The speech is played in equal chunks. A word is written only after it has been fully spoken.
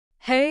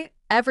Hey,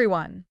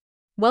 everyone!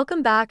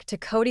 Welcome back to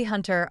Kodi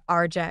Hunter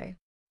RJ.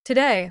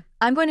 Today,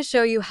 I'm going to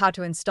show you how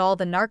to install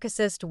the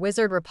Narcacist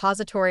wizard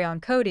repository on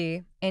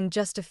Kodi in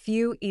just a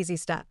few easy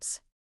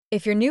steps.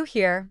 If you're new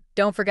here,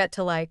 don't forget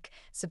to like,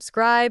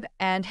 subscribe,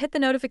 and hit the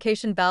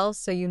notification bell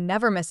so you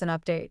never miss an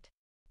update.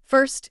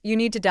 First, you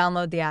need to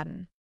download the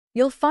addon.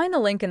 You'll find the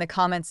link in the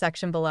comments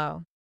section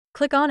below.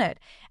 Click on it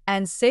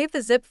and save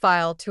the zip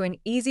file to an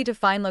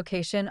easy-to-find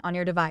location on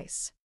your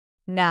device.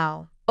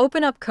 Now,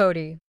 open up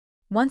Kodi.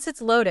 Once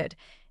it's loaded,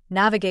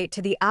 navigate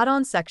to the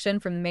add-on section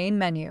from the main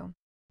menu.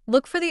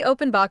 Look for the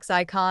open box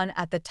icon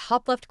at the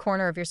top left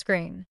corner of your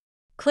screen.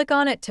 Click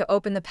on it to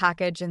open the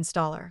package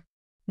installer.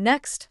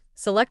 Next,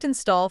 select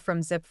Install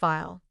from zip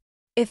file.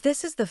 If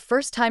this is the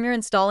first time you're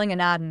installing an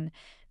addon,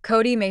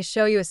 Kodi may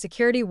show you a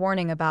security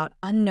warning about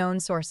unknown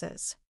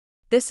sources.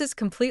 This is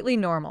completely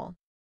normal.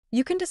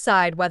 You can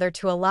decide whether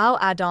to allow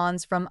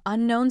add-ons from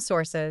unknown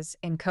sources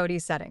in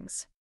Kodi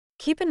settings.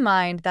 Keep in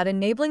mind that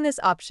enabling this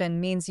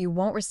option means you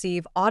won't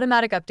receive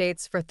automatic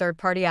updates for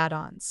third-party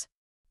add-ons.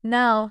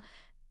 Now,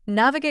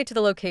 navigate to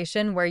the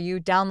location where you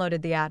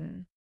downloaded the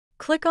addon.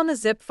 Click on the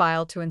zip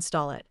file to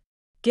install it.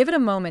 Give it a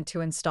moment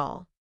to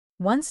install.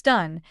 Once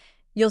done,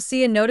 you'll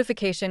see a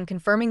notification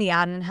confirming the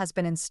addon has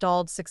been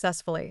installed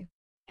successfully.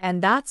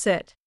 And that's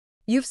it.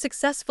 You've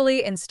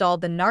successfully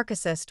installed the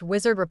Narcacist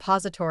wizard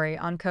repository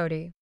on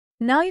Kodi.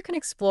 Now you can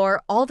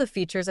explore all the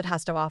features it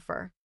has to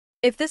offer.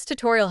 If this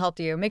tutorial helped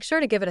you, make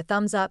sure to give it a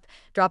thumbs up,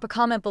 drop a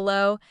comment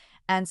below,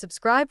 and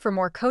subscribe for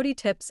more Kodi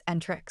tips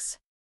and tricks.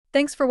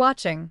 Thanks for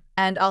watching,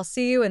 and I'll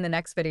see you in the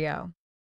next video.